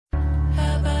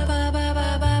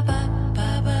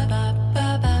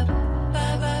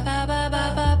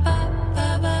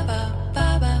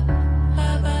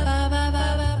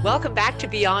Welcome back to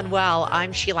Beyond Well.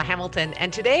 I'm Sheila Hamilton,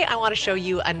 and today I want to show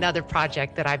you another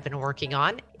project that I've been working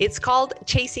on. It's called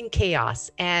Chasing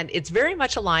Chaos, and it's very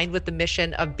much aligned with the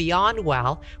mission of Beyond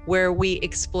Well, where we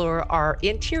explore our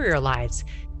interior lives.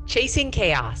 Chasing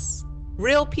Chaos,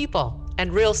 real people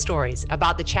and real stories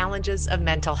about the challenges of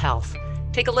mental health.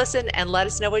 Take a listen and let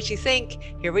us know what you think.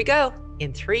 Here we go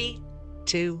in 3,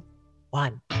 2,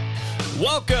 1.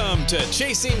 Welcome to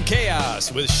Chasing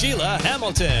Chaos with Sheila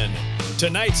Hamilton.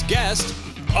 Tonight's guest,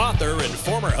 author and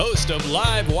former host of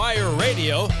Live Wire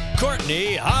Radio,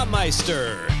 Courtenay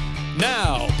Hameister.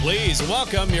 Now, please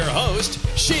welcome your host,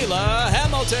 Sheila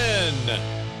Hamilton.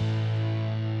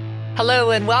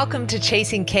 Hello and welcome to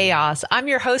Chasing Chaos. I'm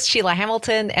your host, Sheila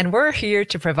Hamilton, and we're here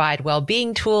to provide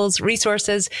well-being tools,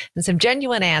 resources, and some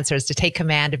genuine answers to take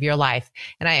command of your life.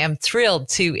 And I am thrilled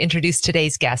to introduce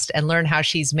today's guest and learn how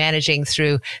she's managing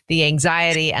through the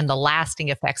anxiety and the lasting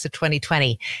effects of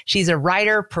 2020. She's a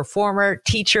writer, performer,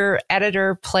 teacher,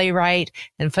 editor, playwright,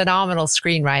 and phenomenal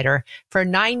screenwriter. For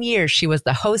 9 years, she was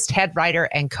the host, head writer,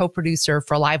 and co-producer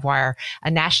for Livewire,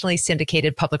 a nationally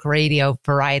syndicated public radio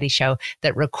variety show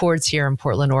that records here in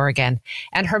Portland, Oregon.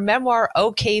 And her memoir,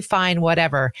 Okay, Fine,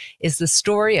 Whatever, is the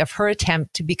story of her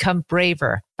attempt to become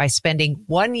braver by spending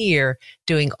 1 year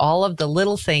doing all of the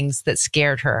little things that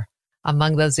scared her.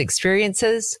 Among those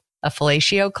experiences, a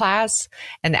fellatio class,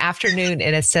 an afternoon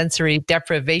in a sensory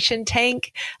deprivation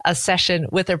tank, a session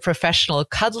with a professional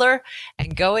cuddler,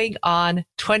 and going on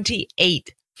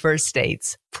 28 first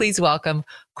dates. Please welcome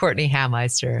Courtenay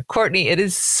Hameister. Courtenay, it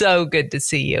is so good to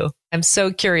see you. I'm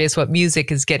so curious what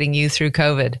music is getting you through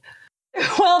COVID.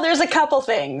 Well, there's a couple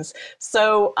things.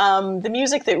 So the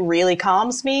music that really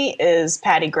calms me is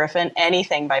Patty Griffin,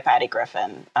 anything by Patty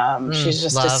Griffin. She's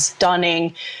just a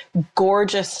stunning,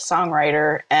 gorgeous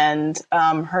songwriter, and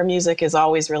her music is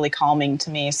always really calming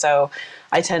to me. So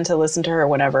I tend to listen to her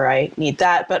whenever I need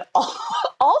that. But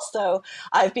also,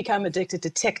 I've become addicted to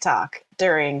TikTok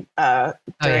during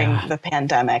the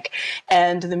pandemic,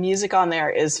 and the music on there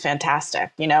is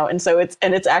fantastic, you know. And so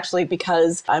it's actually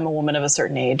because I'm a woman of a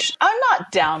certain age. I'm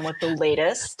not down with the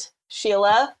latest,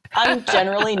 Sheila. I'm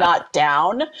generally not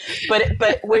down, but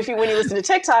when you listen to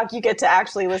TikTok, you get to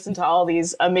actually listen to all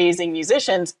these amazing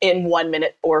musicians in 1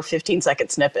 minute or 15-second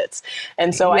snippets.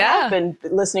 And so I have been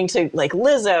listening to like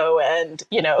Lizzo and,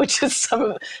 you know, just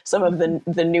some of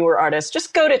the newer artists.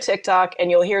 Just go to TikTok and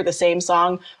you'll hear the same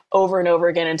song over and over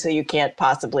again until you can't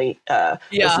possibly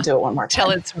listen to it one more time.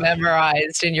 Till it's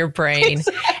memorized in your brain.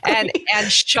 Exactly. And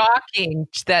shocking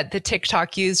that the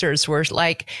TikTok users were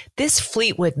like, this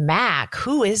Fleetwood Mac,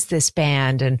 who is this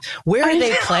band and where do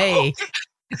they play?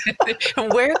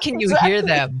 And where can you hear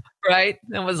them? Right?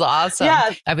 That was awesome.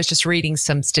 Yeah. I was just reading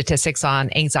some statistics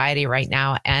on anxiety right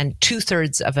now, and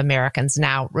 2/3 of Americans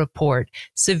now report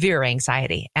severe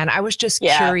anxiety. And I was just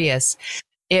curious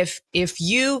if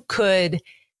you could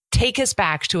take us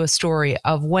back to a story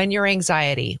of when your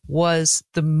anxiety was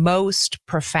the most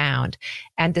profound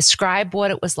and describe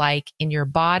what it was like in your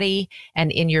body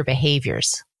and in your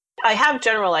behaviors. I have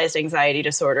generalized anxiety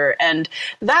disorder, and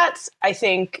that's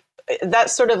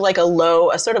sort of like a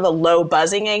low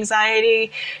buzzing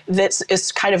anxiety that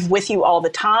is kind of with you all the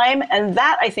time. And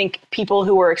that, I think, people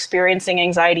who are experiencing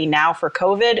anxiety now for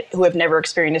COVID, who have never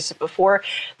experienced it before,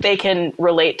 they can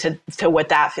relate to what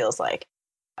that feels like.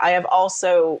 I have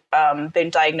also been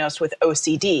diagnosed with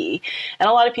OCD. And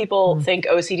a lot of people think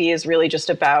OCD is really just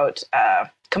about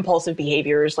compulsive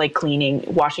behaviors like cleaning,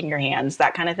 washing your hands,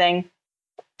 that kind of thing.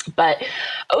 But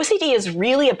OCD is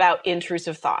really about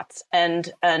intrusive thoughts.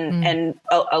 And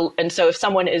so if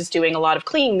someone is doing a lot of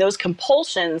cleaning, those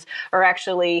compulsions are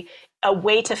actually a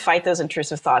way to fight those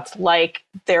intrusive thoughts, like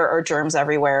there are germs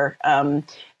everywhere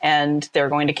and they're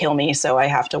going to kill me, so I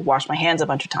have to wash my hands a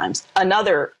bunch of times.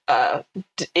 Another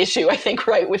issue, I think,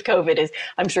 right, with COVID is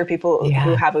I'm sure people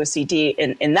who have OCD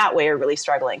in that way are really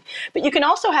struggling. But you can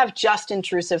also have just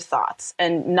intrusive thoughts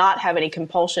and not have any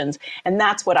compulsions. And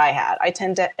that's what I had.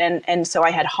 And so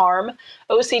I had harm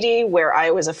OCD, where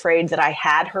I was afraid that I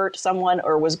had hurt someone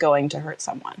or was going to hurt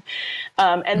someone.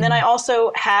 And then I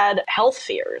also had health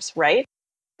fears, right?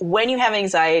 When you have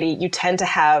anxiety, you tend to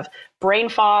have brain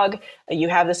fog. You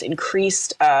have this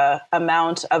increased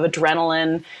amount of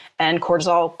adrenaline and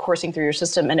cortisol coursing through your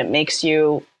system, and it makes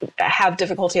you have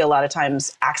difficulty a lot of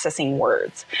times accessing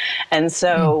words. And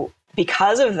so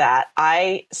because of that,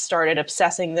 I started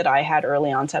obsessing that I had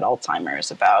early onset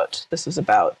Alzheimer's this was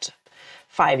about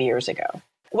 5 years ago.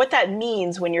 What that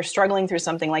means when you're struggling through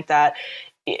something like that,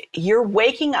 you're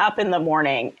waking up in the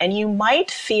morning and you might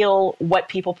feel what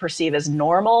people perceive as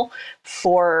normal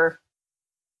for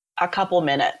a couple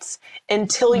minutes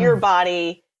until your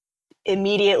body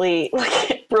immediately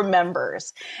like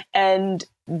remembers. And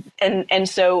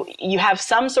so you have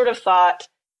some sort of thought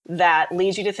that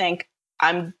leads you to think,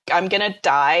 I'm going to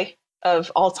die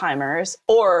of Alzheimer's,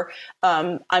 or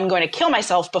I'm going to kill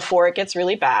myself before it gets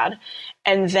really bad.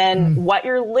 And then what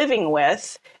you're living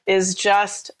with is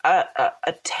just a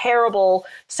terrible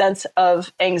sense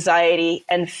of anxiety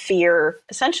and fear,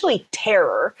 essentially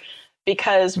terror,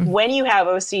 because when you have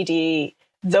OCD,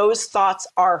 those thoughts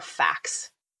are facts.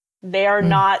 They are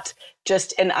not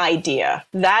just an idea.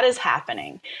 That is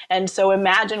happening. And so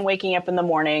imagine waking up in the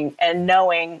morning and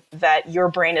knowing that your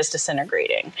brain is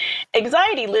disintegrating.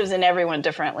 Anxiety lives in everyone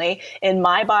differently. In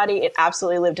my body, it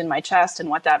absolutely lived in my chest.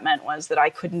 And what that meant was that I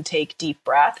couldn't take deep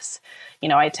breaths. You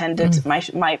know, I tended,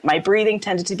 my breathing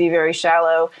tended to be very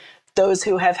shallow. Those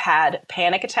who have had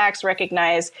panic attacks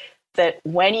recognize that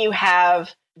when you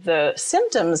have the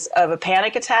symptoms of a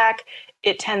panic attack,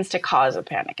 it tends to cause a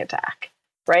panic attack.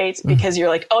 Right? Because you're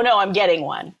like, oh no, I'm getting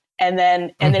one. And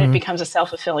then it becomes a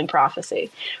self-fulfilling prophecy.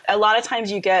 A lot of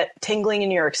times you get tingling in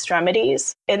your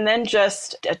extremities, and then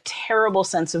just a terrible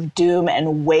sense of doom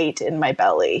and weight in my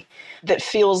belly that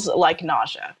feels like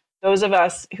nausea. Those of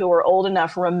us who are old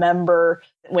enough remember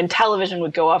when television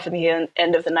would go off at the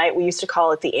end of the night, we used to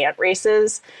call it the ant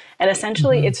races. And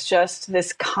essentially it's just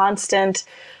this constant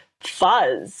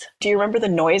fuzz. Do you remember the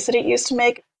noise that it used to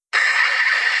make?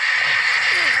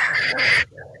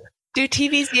 Do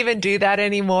TVs even do that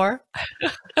anymore?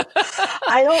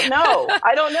 I don't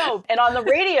know. And on the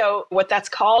radio, what that's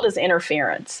called is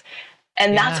interference.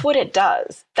 And that's what it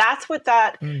does. That's what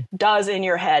that does in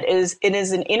your head. It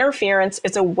is an interference.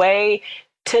 It's a way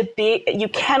to be, you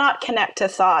cannot connect to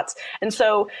thoughts. And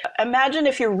so imagine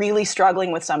if you're really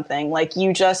struggling with something, like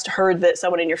you just heard that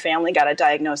someone in your family got a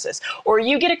diagnosis, or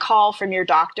you get a call from your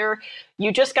doctor,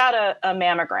 you just got a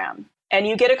mammogram. And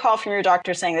you get a call from your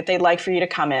doctor saying that they'd like for you to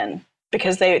come in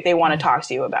because they want to talk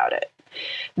to you about it.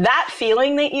 That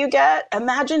feeling that you get,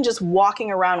 imagine just walking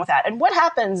around with that. And what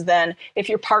happens then if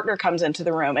your partner comes into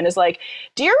the room and is like,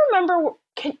 do you remember,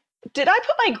 did I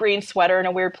put my green sweater in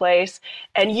a weird place?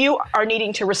 And you are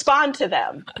needing to respond to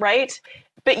them, right?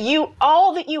 But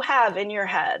all that you have in your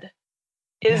head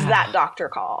is that doctor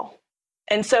call.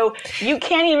 And so you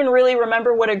can't even really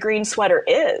remember what a green sweater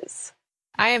is.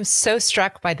 I am so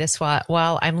struck by this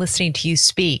while I'm listening to you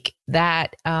speak,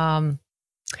 that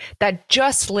that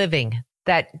just living,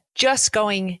 that just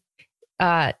going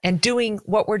and doing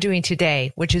what we're doing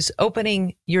today, which is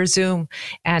opening your Zoom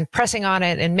and pressing on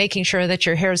it and making sure that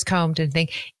your hair is combed and thing,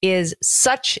 is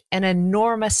such an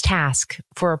enormous task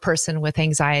for a person with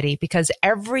anxiety, because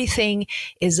everything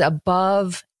is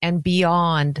above and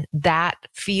beyond that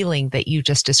feeling that you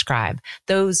just described,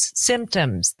 those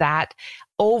symptoms, that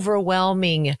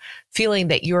overwhelming feeling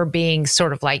that you're being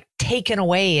sort of like taken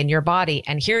away in your body.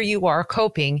 And here you are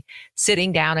coping,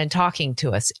 sitting down and talking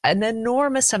to us. An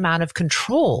enormous amount of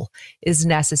control is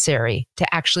necessary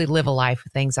to actually live a life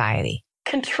with anxiety.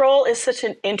 Control is such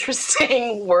an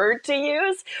interesting word to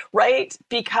use, right?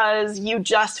 Because you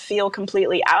just feel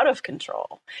completely out of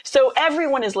control. So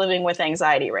everyone is living with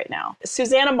anxiety right now.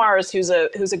 Susanna Mars, who's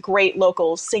a great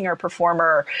local singer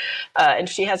performer, and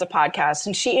she has a podcast,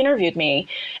 and she interviewed me,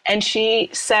 and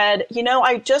she said, you know,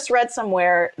 I just read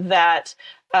somewhere that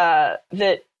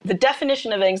that the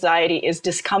definition of anxiety is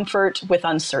discomfort with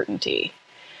uncertainty.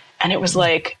 And it was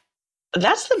like,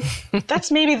 that's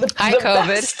maybe the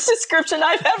best description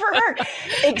I've ever heard.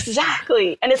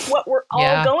 Exactly. And it's what we're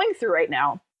all going through right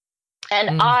now.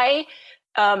 And I,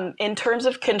 in terms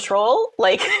of control,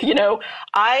 like, you know,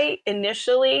 I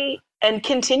initially, and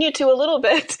continue to a little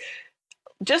bit,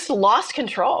 just lost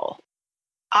control.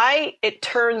 It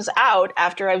turns out,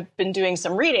 after I've been doing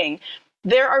some reading,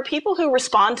 there are people who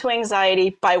respond to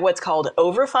anxiety by what's called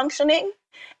overfunctioning.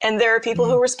 And there are people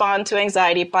who respond to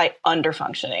anxiety by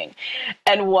underfunctioning.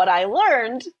 And what I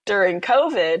learned during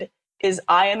COVID is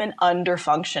I am an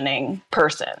underfunctioning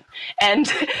person. And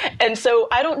so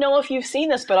I don't know if you've seen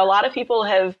this, but a lot of people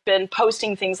have been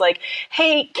posting things like,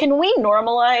 hey, can we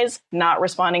normalize not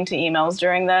responding to emails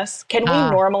during this? Can we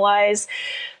normalize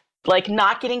like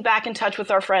not getting back in touch with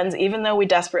our friends, even though we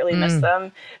desperately miss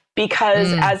them?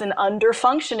 Because as an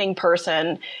underfunctioning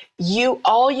person,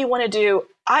 all you want to do,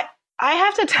 I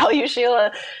have to tell you,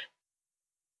 Sheila,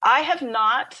 I have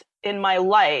not in my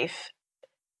life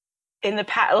in the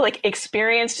past, like,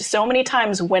 experienced so many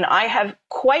times when I have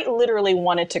quite literally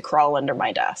wanted to crawl under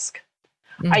my desk.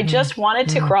 I just wanted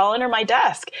to crawl under my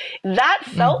desk. That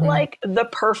felt like the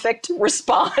perfect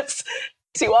response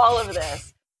to all of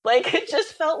this. Like, it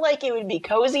just felt like it would be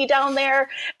cozy down there.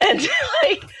 And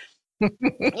like,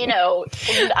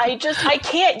 I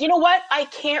can't, you know what? I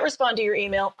can't respond to your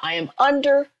email. I am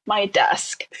under my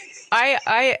desk.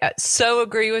 I so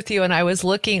agree with you. And I always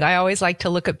like to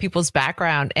look at people's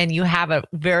background, and you have a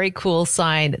very cool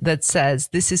sign that says,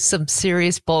 this is some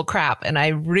serious bull crap. And I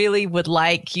really would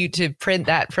like you to print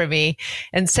that for me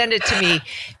and send it to me,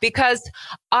 because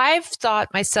I've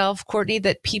thought myself, Courtney,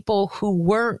 that people who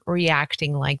weren't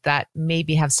reacting like that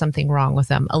maybe have something wrong with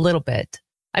them a little bit.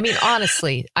 I mean,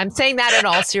 honestly, I'm saying that in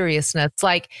all seriousness.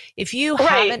 Like, if you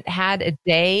haven't had a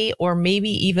day or maybe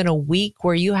even a week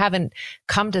where you haven't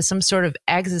come to some sort of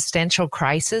existential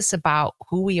crisis about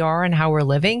who we are and how we're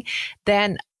living,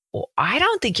 then I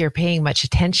don't think you're paying much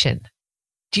attention.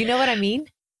 Do you know what I mean?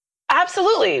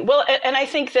 Absolutely. Well, and I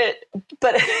think that,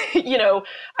 but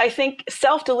I think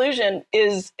self-delusion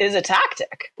is a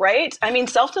tactic, right? I mean,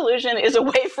 self-delusion is a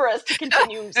way for us to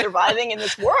continue surviving in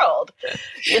this world,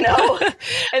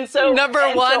 And so number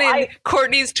one in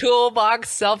Courtney's toolbox,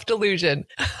 self-delusion.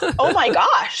 Oh my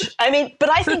gosh. I mean, but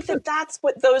I think that that's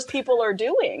what those people are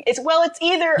doing. It's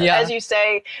either, as you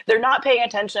say, they're not paying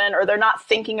attention, or they're not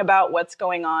thinking about what's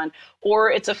going on,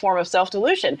 or it's a form of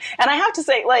self-delusion. And I have to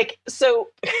say, so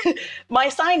my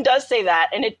sign does say that.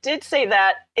 And it did say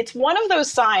that. It's one of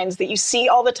those signs that you see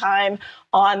all the time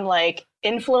on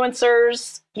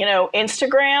influencers,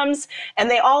 Instagrams, and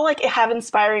they all have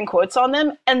inspiring quotes on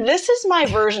them. And this is my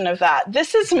version of that.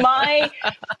 This is but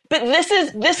this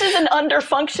is an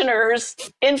under-functioner's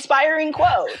inspiring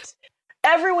quote.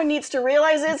 Everyone needs to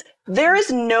realize there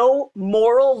is no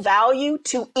moral value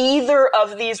to either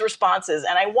of these responses.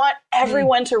 And I want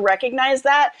everyone to recognize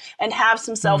that and have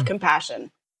some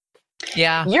self-compassion.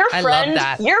 Yeah. I love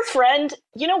that. Your friend,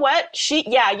 you know what she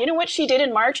did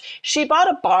in March? She bought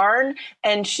a barn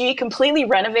and she completely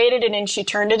renovated it, and she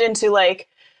turned it into a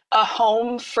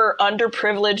home for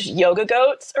underprivileged yoga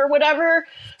goats or whatever.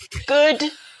 Good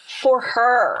for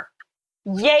her.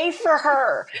 Yay for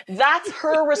her. That's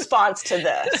her response to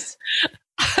this.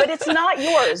 But it's not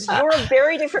yours. You're a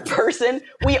very different person.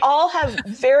 We all have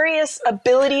various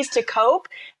abilities to cope,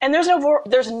 and there's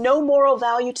no moral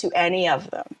value to any of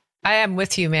them. I am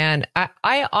with you, man.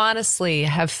 I honestly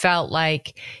have felt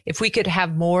like if we could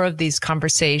have more of these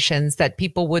conversations, that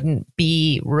people wouldn't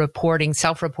be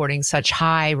self-reporting such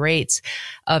high rates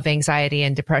of anxiety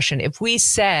and depression. If we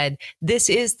said this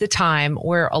is the time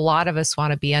where a lot of us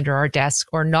want to be under our desk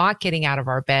or not getting out of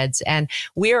our beds, and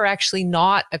we are actually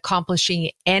not accomplishing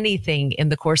anything in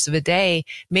the course of a day,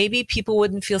 maybe people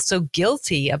wouldn't feel so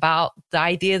guilty about the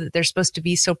idea that they're supposed to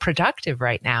be so productive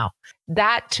right now.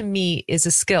 That to me is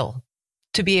a skill,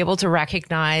 to be able to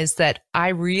recognize that I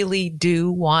really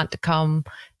do want to come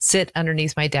sit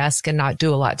underneath my desk and not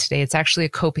do a lot today. It's actually a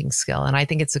coping skill, and I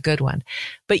think it's a good one.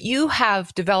 But you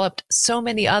have developed so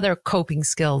many other coping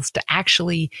skills to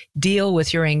actually deal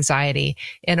with your anxiety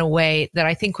in a way that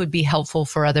I think would be helpful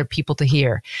for other people to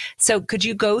hear. So could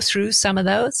you go through some of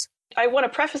those? I want to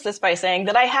preface this by saying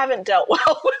that I haven't dealt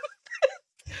well with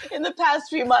in the past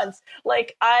few months.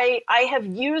 I have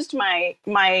used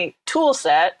my tool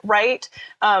set, right,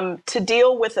 to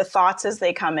deal with the thoughts as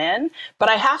they come in. But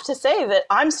I have to say that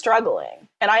I'm struggling.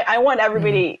 And I want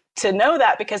everybody to know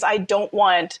that, because I don't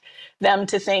want them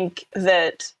to think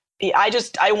that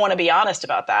I want to be honest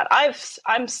about that.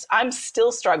 I'm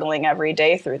still struggling every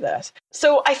day through this.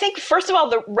 So I think, first of all,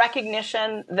 the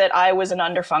recognition that I was an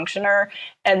underfunctioner,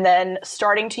 and then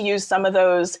starting to use some of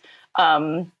those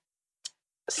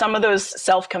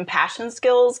self-compassion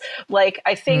skills.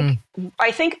 I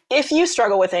think if you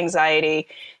struggle with anxiety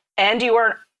and you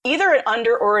are either an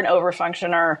under or an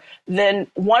overfunctioner, then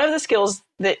one of the skills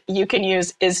that you can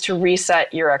use is to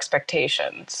reset your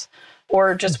expectations,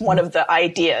 or just one of the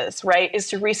ideas, right, is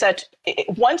to reset.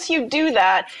 Once you do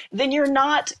that, then you're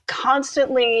not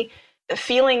constantly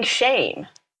feeling shame,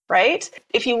 right?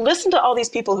 If you listen to all these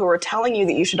people who are telling you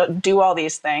that you should do all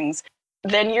these things,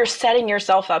 then you're setting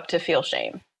yourself up to feel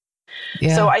shame.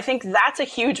 Yeah. So I think that's a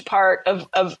huge part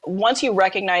of once you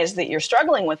recognize that you're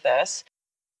struggling with this,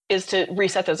 is to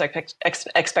reset those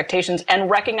expectations and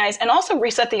recognize, and also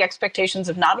reset the expectations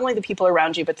of not only the people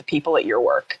around you, but the people at your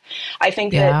work. I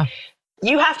think that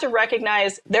you have to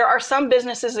recognize there are some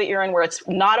businesses that you're in where it's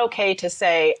not okay to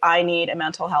say, I need a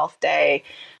mental health day.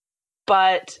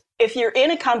 But if you're in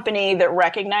a company that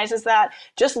recognizes that,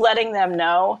 just letting them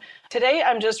know, today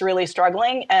I'm just really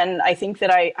struggling, and I think that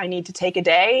I need to take a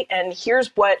day, and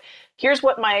here's what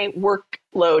my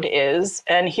workload is,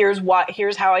 and here's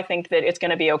how I think that it's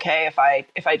going to be okay if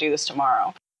I do this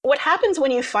tomorrow. What happens when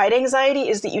you fight anxiety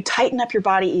is that you tighten up your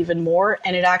body even more,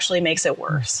 and it actually makes it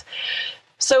worse.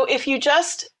 So if you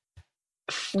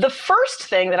the first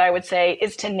thing that I would say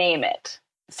is to name it.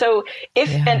 So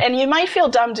and you might feel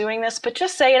dumb doing this, but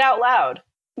just say it out loud.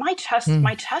 My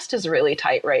chest is really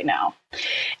tight right now.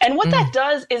 And what that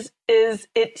does is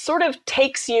it sort of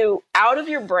takes you out of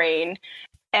your brain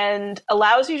and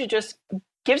allows you to just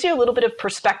gives you a little bit of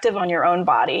perspective on your own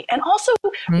body, and also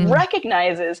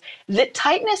recognizes that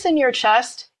tightness in your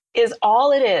chest is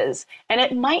all it is, and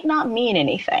it might not mean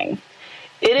anything.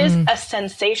 It is a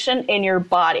sensation in your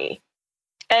body.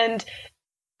 And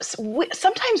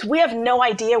sometimes we have no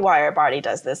idea why our body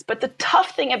does this. But the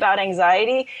tough thing about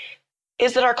anxiety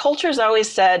is that our culture's always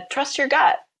said, trust your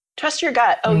gut. Trust your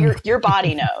gut. Oh, your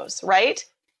body knows, right?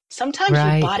 Sometimes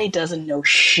your body doesn't know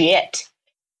shit.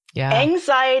 Yeah.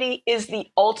 Anxiety is the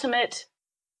ultimate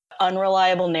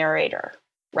unreliable narrator,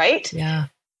 right? Yeah.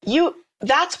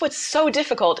 That's what's so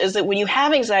difficult, is that when you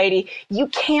have anxiety, you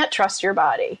can't trust your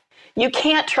body. You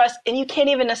can't trust, and you can't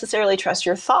even necessarily trust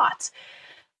your thoughts.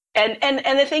 And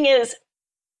the thing is,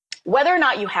 whether or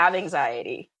not you have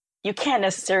anxiety, you can't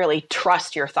necessarily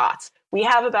trust your thoughts. We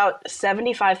have about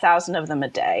 75,000 of them a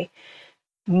day.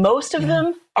 Most of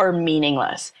them are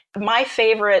meaningless. My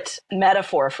favorite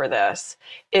metaphor for this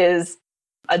is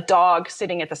a dog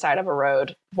sitting at the side of a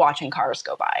road watching cars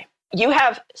go by. You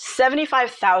have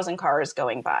 75,000 cars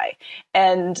going by.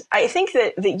 And I think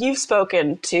that you've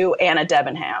spoken to Anna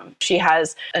Debenham. She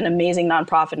has an amazing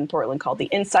nonprofit in Portland called the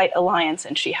Insight Alliance,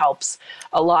 and she helps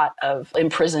a lot of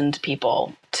imprisoned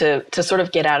people to sort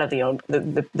of get out of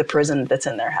the prison that's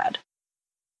in their head.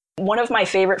 One of my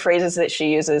favorite phrases that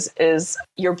she uses is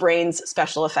your brain's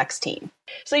special effects team.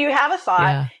 So you have a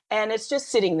thought and it's just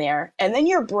sitting there, and then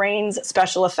your brain's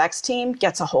special effects team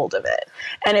gets a hold of it.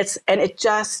 And it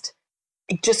just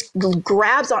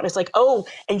grabs on. It's like, oh,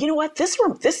 and you know what? This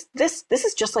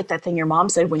is just like that thing your mom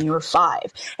said when you were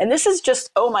 5. And this is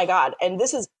just, oh my God. And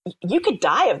this is, you could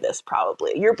die of this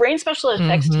probably. Your brain special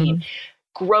effects team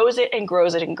grows it and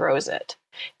grows it and grows it.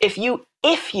 If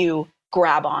you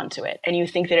grab onto it and you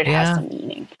think that it has some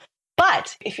meaning.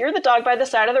 But if you're the dog by the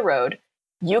side of the road,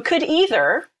 you could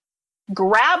either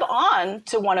grab on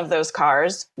to one of those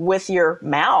cars with your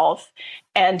mouth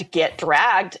and get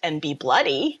dragged and be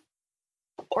bloody,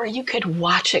 or you could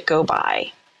watch it go by,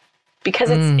 because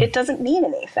it doesn't mean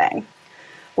anything.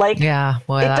 Like, it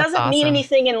doesn't mean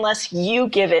anything unless you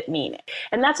give it meaning.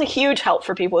 And that's a huge help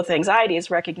for people with anxiety, is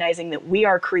recognizing that we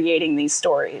are creating these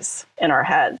stories in our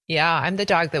head. Yeah, I'm the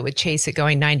dog that would chase it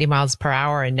going 90 miles per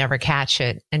hour and never catch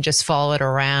it, and just follow it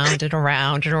around and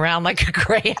around and around like a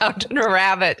greyhound and a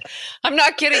rabbit. I'm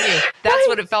not kidding you. That's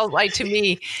what it felt like to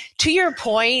me. To your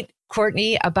point,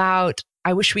 Courtenay, about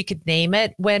I wish we could name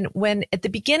it. When at the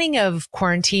beginning of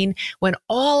quarantine, when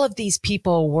all of these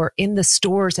people were in the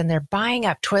stores and they're buying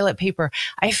up toilet paper,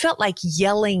 I felt like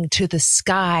yelling to the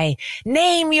sky,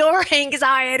 name your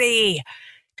anxiety.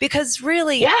 Because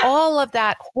really, all of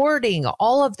that hoarding,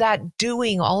 all of that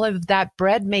doing, all of that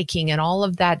bread making, and all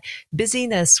of that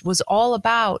busyness was all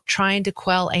about trying to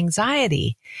quell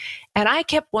anxiety. And I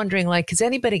kept wondering, like, is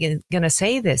anybody going to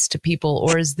say this to people,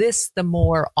 or is this the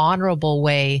more honorable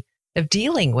way of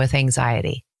dealing with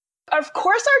anxiety? Of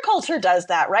course our culture does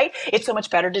that, right? It's so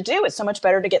much better to do. It's so much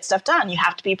better to get stuff done. You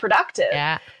have to be productive.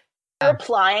 Yeah. You're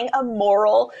applying a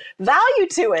moral value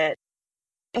to it.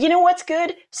 You know what's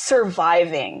good?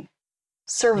 Surviving.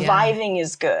 Surviving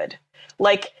is good.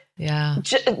 Like, and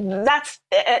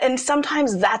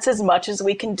sometimes that's as much as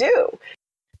we can do.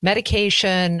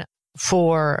 Medication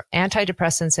for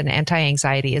antidepressants and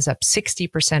anti-anxiety is up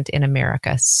 60% in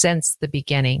America since the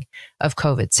beginning of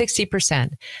COVID,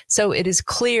 60%. So it is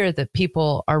clear that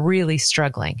people are really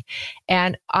struggling.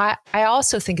 And I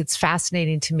also think it's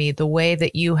fascinating to me the way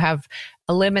that you have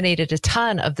eliminated a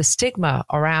ton of the stigma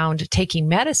around taking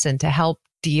medicine to help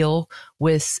deal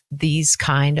with these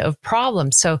kind of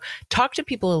problems. So talk to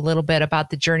people a little bit about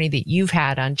the journey that you've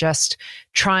had on just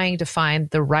trying to find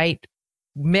the right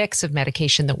mix of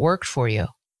medication that worked for you.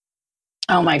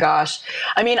 Oh my gosh.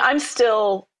 I mean, I'm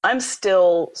still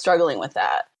struggling with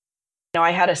that. You know,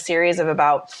 I had a series of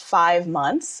about 5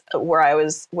 months where I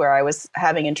was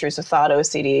having intrusive thought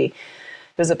OCD. It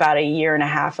was about a year and a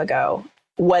half ago.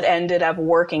 What ended up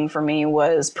working for me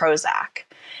was Prozac.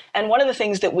 And one of the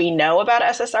things that we know about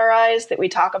SSRIs that we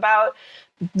talk about,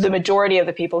 the majority of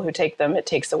the people who take them, it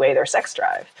takes away their sex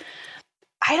drive.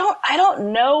 I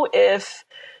don't know if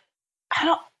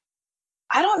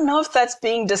that's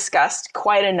being discussed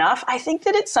quite enough. I think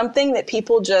that it's something that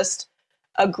people just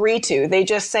agree to. They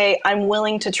just say, I'm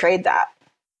willing to trade that.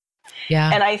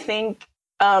 Yeah. And I think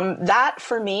that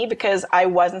for me, because I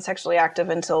wasn't sexually active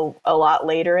until a lot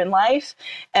later in life,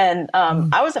 and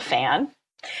I was a fan.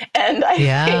 And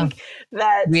I think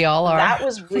that we all are. That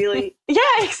was really,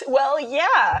 well,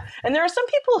 yeah. And there are some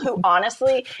people who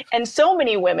honestly, and so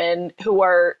many women who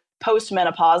are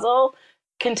postmenopausal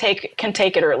can take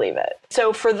it or leave it.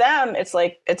 So for them, it's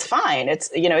like, it's fine. It's,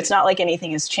 it's not like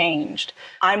anything has changed.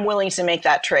 I'm willing to make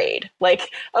that trade.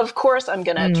 Like, of course, I'm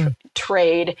going to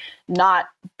trade not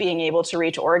being able to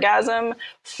reach orgasm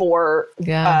for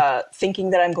thinking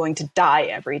that I'm going to die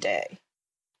every day.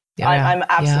 I'm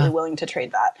absolutely willing to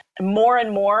trade that. More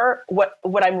and more,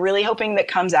 what I'm really hoping that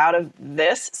comes out of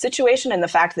this situation, and the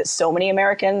fact that so many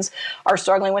Americans are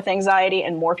struggling with anxiety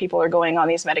and more people are going on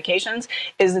these medications,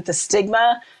 is that the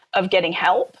stigma of getting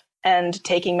help and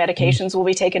taking medications will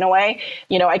be taken away.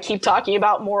 I keep talking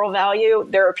about moral value.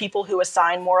 There are people who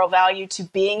assign moral value to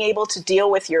being able to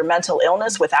deal with your mental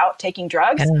illness without taking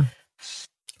drugs.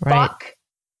 Fuck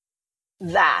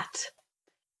that.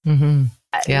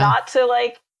 Not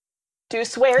to do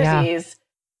swearsies,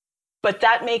 but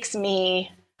that makes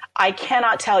me, I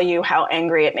cannot tell you how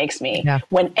angry it makes me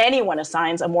when anyone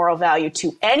assigns a moral value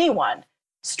to anyone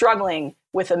struggling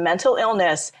with a mental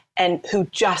illness and who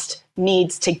just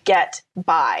needs to get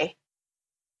by.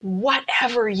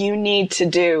 Whatever you need to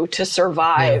do to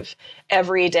survive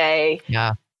every day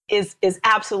is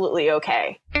absolutely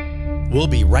okay. We'll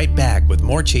be right back with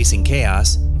more Chasing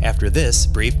Chaos after this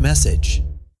brief message.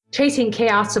 Chasing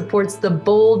Chaos supports the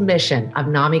bold mission of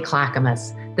NAMI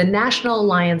Clackamas. The National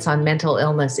Alliance on Mental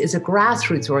Illness is a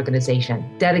grassroots organization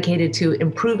dedicated to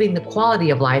improving the quality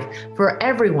of life for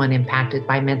everyone impacted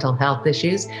by mental health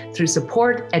issues through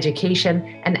support, education,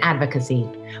 and advocacy.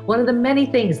 One of the many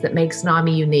things that makes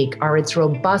NAMI unique are its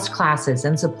robust classes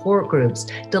and support groups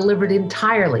delivered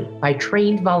entirely by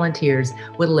trained volunteers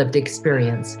with lived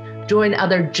experience. Join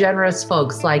other generous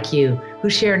folks like you who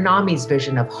share NAMI's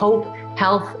vision of hope,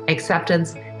 health,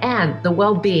 acceptance, and the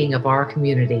well-being of our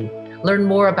community. Learn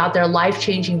more about their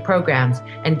life-changing programs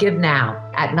and give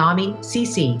now at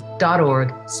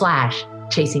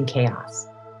namicc.org/chasingchaos.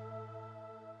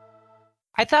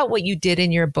 I thought what you did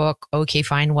in your book, okay,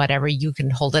 fine, whatever, you can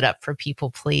hold it up for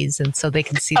people, please, and so they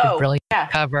can see the brilliant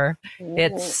cover.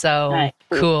 It's so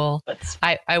cool.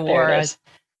 I wore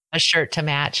a shirt to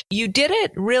match. You did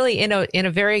it really in a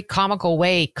very comical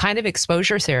way, kind of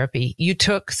exposure therapy. You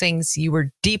took things you were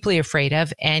deeply afraid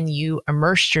of and you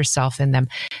immersed yourself in them.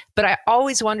 But I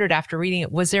always wondered after reading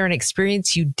it, was there an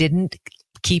experience you didn't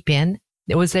keep in?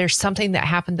 Was there something that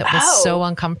happened that was so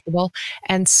uncomfortable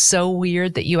and so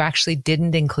weird that you actually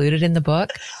didn't include it in the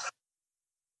book?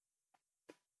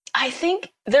 I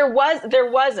think there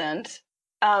wasn't,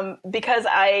 because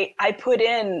I put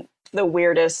in the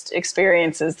weirdest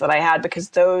experiences that I had because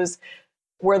those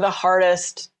were the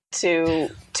hardest to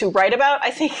write about.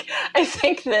 I think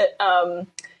that, I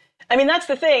mean, that's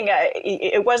the thing.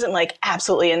 It wasn't like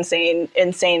absolutely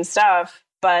insane stuff,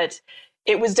 but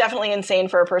it was definitely insane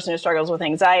for a person who struggles with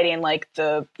anxiety. And like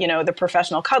the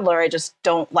professional cuddler, I just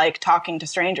don't like talking to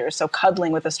strangers. So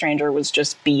cuddling with a stranger was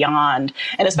just beyond.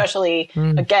 And especially,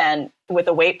 again, with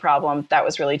a weight problem, that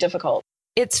was really difficult.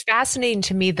 It's fascinating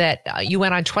to me that you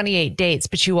went on 28 dates,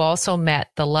 but you also met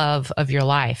the love of your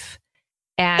life.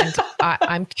 And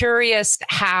I'm curious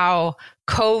how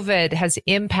COVID has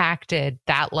impacted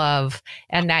that love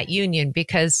and that union,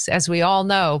 because as we all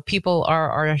know, people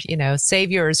are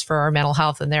saviors for our mental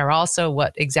health, and they're also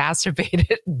what exacerbated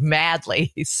it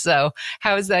madly. So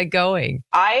how is that going?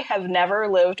 I have never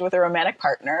lived with a romantic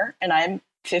partner, and I'm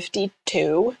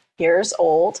 52 years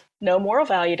old. No moral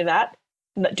value to that.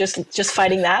 Just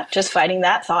fighting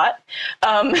that thought,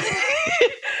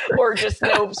 or just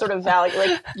no sort of value.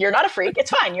 Like, you're not a freak.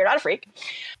 It's fine. You're not a freak.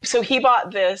 So he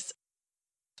bought this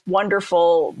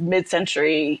wonderful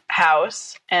mid-century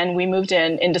house, and we moved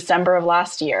in December of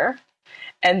last year.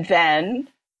 And then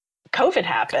COVID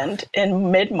happened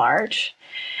in mid-March,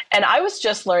 and I was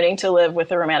just learning to live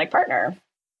with a romantic partner.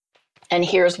 And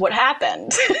here's what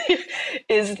happened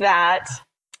is that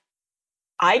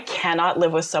I cannot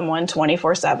live with someone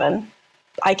 24/7.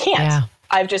 I can't. Yeah.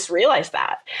 I've just realized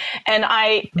that. And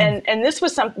and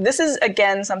this is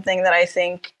again something that I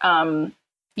think,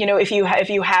 if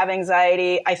you have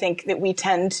anxiety, I think that we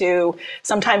tend to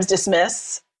sometimes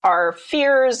dismiss our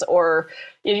fears, or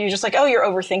you're just like, oh, you're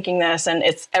overthinking this and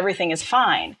everything is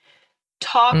fine.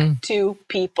 Talk to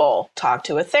people, talk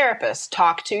to a therapist,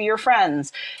 talk to your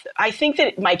friends. I think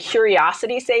that my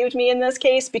curiosity saved me in this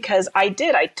case, because I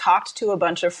talked to a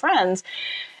bunch of friends,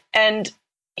 and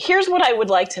here's what I would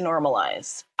like to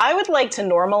normalize. I would like to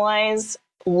normalize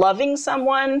loving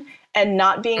someone and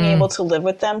not being able to live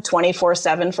with them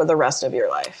 24/7 for the rest of your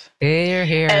life.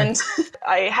 Here. And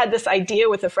I had this idea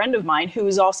with a friend of mine who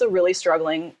was also really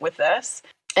struggling with this.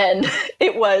 And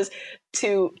it was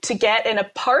to get an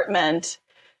apartment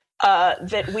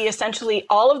that we essentially,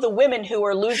 all of the women who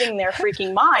were losing their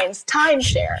freaking minds,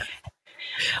 timeshare.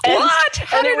 What?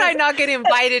 How did I not get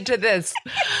invited to this?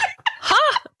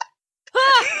 Huh?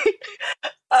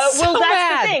 Well,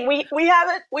 that's the thing. We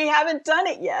haven't done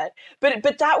it yet.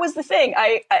 But that was the thing.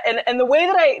 And the way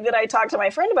that I talked to my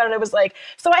friend about it, I was like,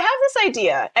 so I have this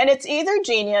idea, and it's either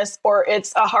genius or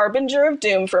it's a harbinger of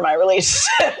doom for my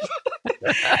relationship.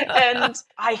 And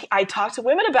I talk to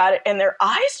women about it, and their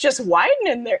eyes just widen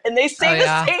in there, and they say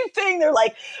the same thing. They're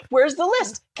like, "Where's the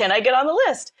list? Can I get on the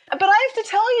list?" But I have to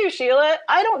tell you, Sheila,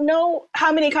 I don't know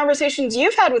how many conversations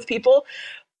you've had with people,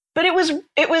 but it was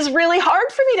really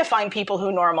hard for me to find people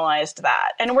who normalized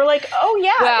that. And we're like, oh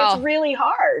yeah, it's really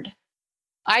hard.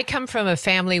 I come from a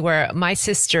family where my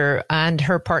sister and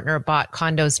her partner bought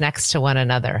condos next to one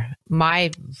another.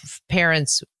 My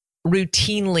parents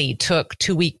routinely took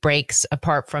 2-week breaks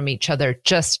apart from each other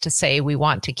just to say we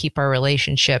want to keep our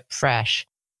relationship fresh.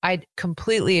 I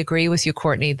completely agree with you,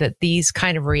 Courtenay, that these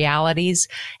kind of realities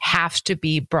have to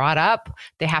be brought up.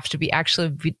 They have to be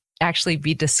actually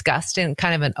be discussed in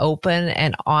kind of an open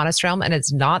and honest realm. And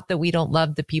it's not that we don't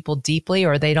love the people deeply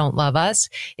or they don't love us.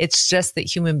 It's just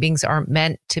that human beings aren't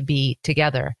meant to be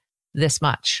together this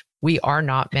much. We are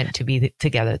not meant to be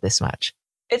together this much.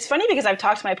 It's funny because I've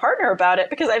talked to my partner about it,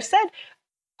 because I've said,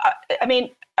 I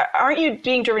mean, aren't you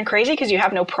being driven crazy because you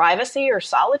have no privacy or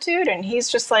solitude? And he's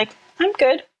just like, I'm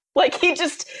good. Like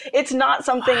it's not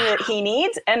something that he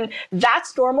needs. And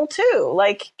that's normal too.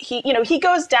 Like he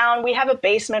goes down, we have a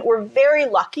basement. We're very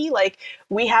lucky. Like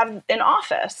we have an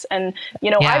office, and,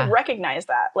 I recognize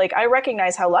that. Like I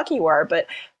recognize how lucky you are,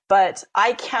 but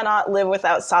I cannot live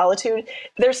without solitude.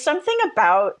 There's something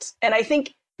about, and I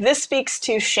think this speaks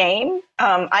to shame.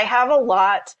 I have a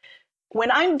lot when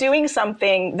I'm doing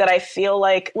something that I feel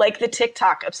like the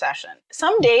TikTok obsession.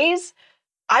 Some days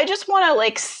I just want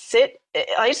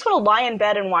to lie in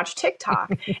bed and watch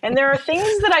TikTok. And there are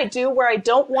things that I do where I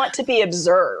don't want to be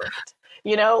observed.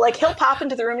 Like he'll pop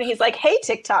into the room and he's like, "Hey,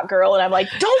 TikTok girl." And I'm like,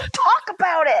 "Don't talk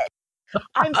about it.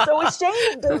 I'm so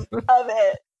ashamed of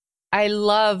it." I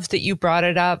love that you brought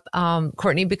it up,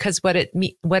 Courtenay, because what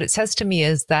it says to me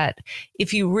is that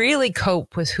if you really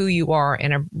cope with who you are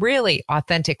in a really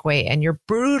authentic way, and you're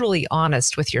brutally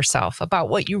honest with yourself about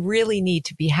what you really need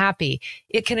to be happy,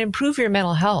 it can improve your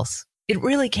mental health. It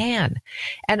really can.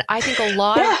 And I think a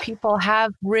lot of people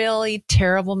have really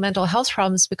terrible mental health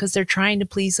problems because they're trying to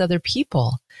please other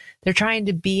people. They're trying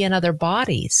to be in other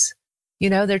bodies.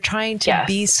 They're trying to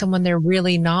be someone they're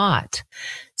really not.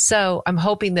 So I'm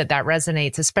hoping that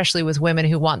resonates, especially with women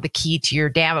who want the key to your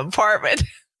damn apartment.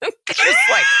 Just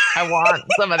like, I want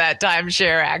some of that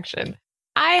timeshare action.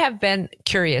 I have been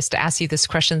curious to ask you this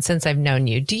question since I've known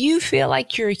you. Do you feel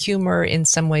like your humor in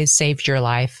some ways saved your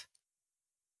life?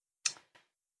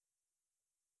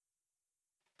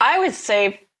 I would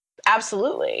say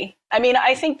absolutely. I mean,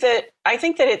 I think that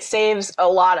it saves a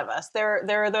lot of us.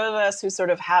 There are those of us who sort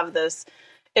of have this.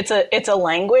 It's a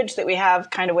language that we have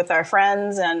kind of with our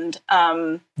friends, and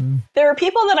there are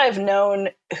people that I've known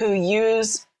who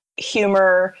use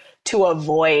humor to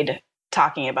avoid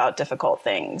talking about difficult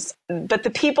things. But the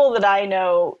people that I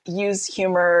know use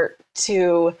humor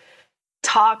to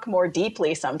talk more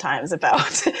deeply sometimes about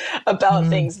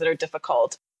things that are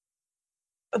difficult.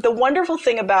 The wonderful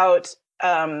thing about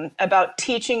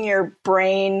teaching your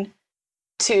brain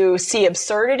to see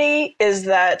absurdity is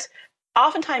that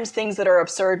oftentimes things that are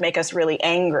absurd make us really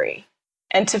angry.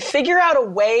 And to figure out a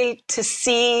way to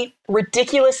see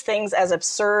ridiculous things as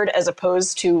absurd as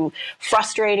opposed to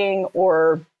frustrating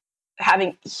or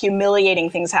having humiliating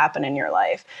things happen in your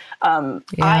life.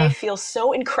 I feel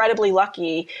so incredibly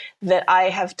lucky that I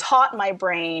have taught my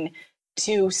brain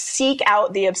to seek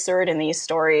out the absurd in these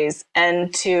stories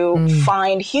and to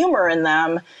find humor in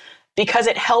them, because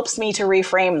it helps me to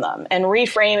reframe them. And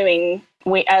reframing,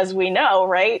 as we know,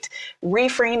 right?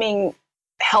 Reframing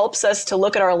helps us to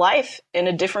look at our life in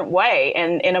a different way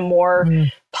and in a more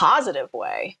positive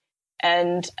way.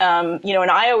 And,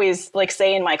 and I always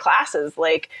say in my classes,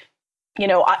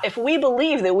 if we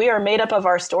believe that we are made up of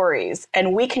our stories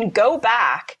and we can go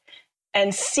back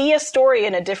and see a story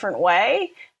in a different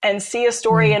way and see a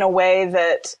story in a way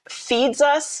that feeds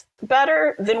us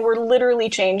better, then we're literally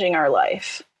changing our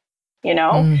life,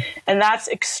 and that's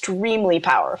extremely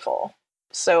powerful.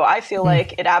 So I feel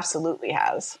like it absolutely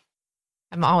has.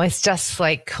 I'm always just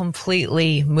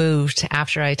completely moved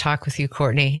after I talk with you,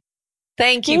 Courtenay.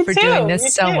 Thank you for doing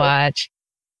this so much.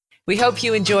 We hope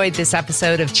you enjoyed this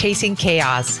episode of Chasing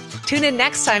Chaos. Tune in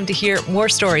next time to hear more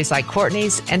stories like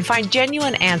Courtenay's and find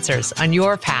genuine answers on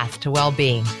your path to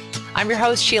well-being. I'm your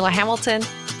host, Sheila Hamilton,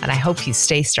 and I hope you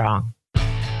stay strong.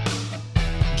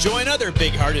 Join other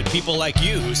big-hearted people like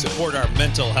you who support our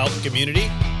mental health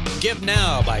community. Give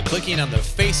now by clicking on the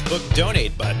Facebook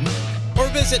donate button or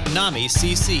visit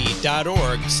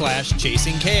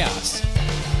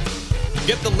namicc.org/chasingchaos.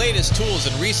 Get the latest tools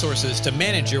and resources to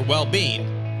manage your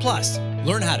well-being. Plus,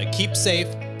 learn how to keep safe,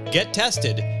 get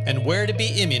tested, and where to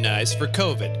be immunized for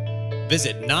COVID.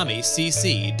 Visit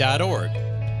namicc.org.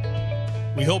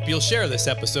 We hope you'll share this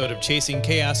episode of Chasing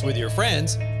Chaos with your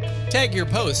friends. Tag your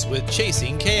posts with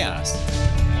Chasing Chaos.